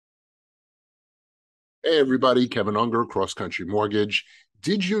Hey, everybody, Kevin Unger, Cross Country Mortgage.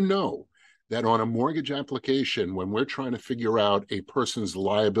 Did you know that on a mortgage application, when we're trying to figure out a person's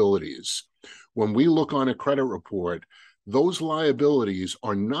liabilities, when we look on a credit report, those liabilities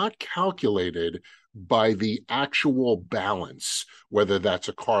are not calculated by the actual balance, whether that's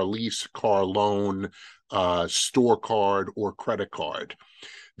a car lease, car loan, store card, or credit card.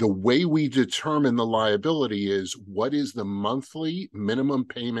 The way we determine the liability is what is the monthly minimum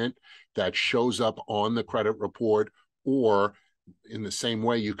payment that shows up on the credit report, or in the same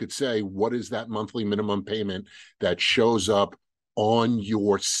way, you could say, what is that monthly minimum payment that shows up on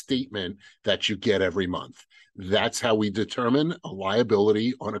your statement that you get every month? That's how we determine a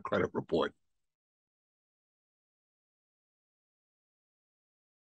liability on a credit report.